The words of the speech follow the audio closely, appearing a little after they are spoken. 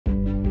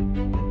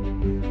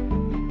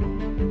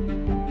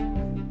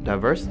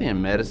Diversity in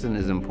medicine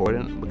is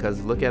important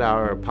because look at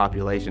our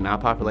population. Our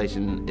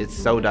population is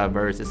so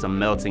diverse. It's a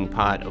melting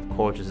pot of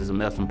cultures. It's a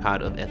melting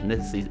pot of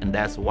ethnicities, and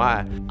that's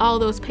why. All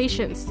those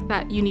patients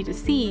that you need to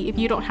see, if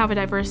you don't have a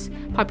diverse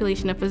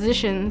population of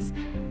physicians,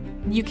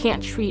 you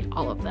can't treat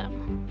all of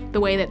them the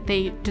way that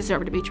they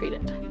deserve to be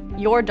treated.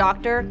 Your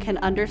doctor can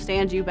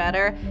understand you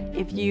better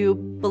if you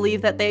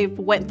believe that they've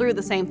went through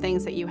the same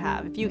things that you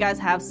have. If you guys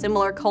have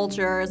similar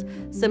cultures,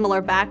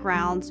 similar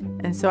backgrounds.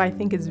 And so I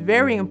think it's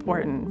very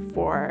important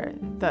for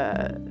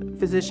the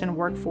physician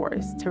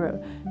workforce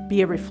to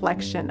be a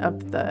reflection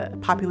of the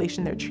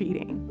population they're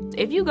treating.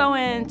 If you go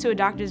into a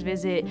doctor's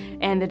visit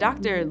and the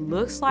doctor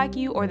looks like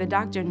you or the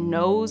doctor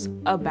knows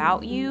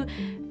about you,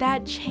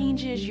 that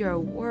changes your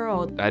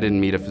world. I didn't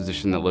meet a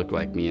physician that looked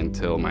like me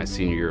until my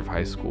senior year of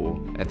high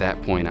school. At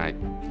that point, I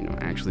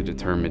actually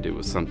determined it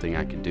was something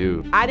I could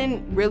do. I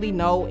didn't really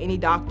know any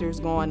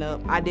doctors growing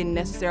up. I didn't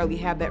necessarily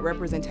have that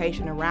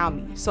representation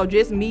around me. So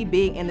just me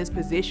being in this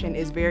position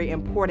is very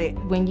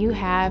important. When you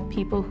have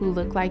people who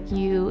look like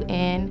you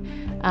in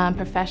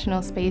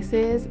professional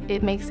spaces,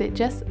 it makes it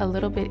just a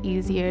little bit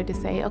easier to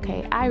say,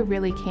 okay, I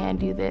really can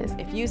do this.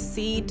 If you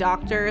see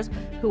doctors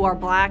who are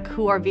Black,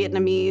 who are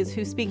Vietnamese,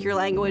 who speak your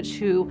language,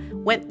 who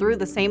went through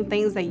the same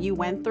things that you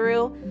went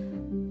through,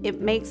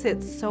 it makes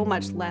it so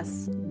much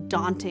less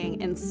daunting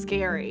and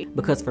scary.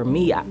 Because for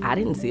me, I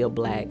didn't see a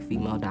Black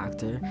female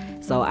doctor,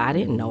 so I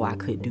didn't know I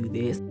could do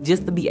this.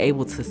 Just to be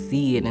able to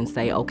see it and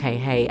say, okay,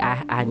 hey,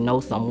 I know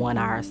someone,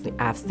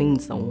 I've seen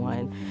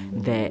someone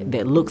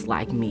that looks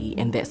like me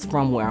and that's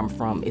from where I'm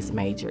from is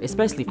major,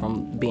 especially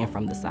from being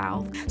from the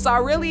South. So I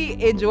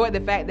really enjoyed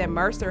the fact that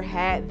Mercer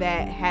has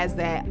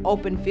that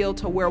open field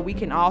to where we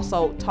can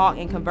also talk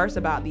and converse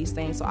about these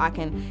things so I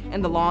can,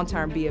 in the long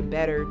term, be a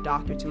better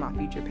doctor to my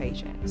future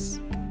patients.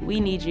 We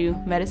need you,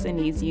 medicine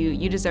needs you,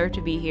 you deserve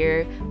to be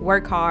here,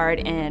 work hard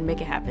and make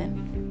it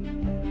happen.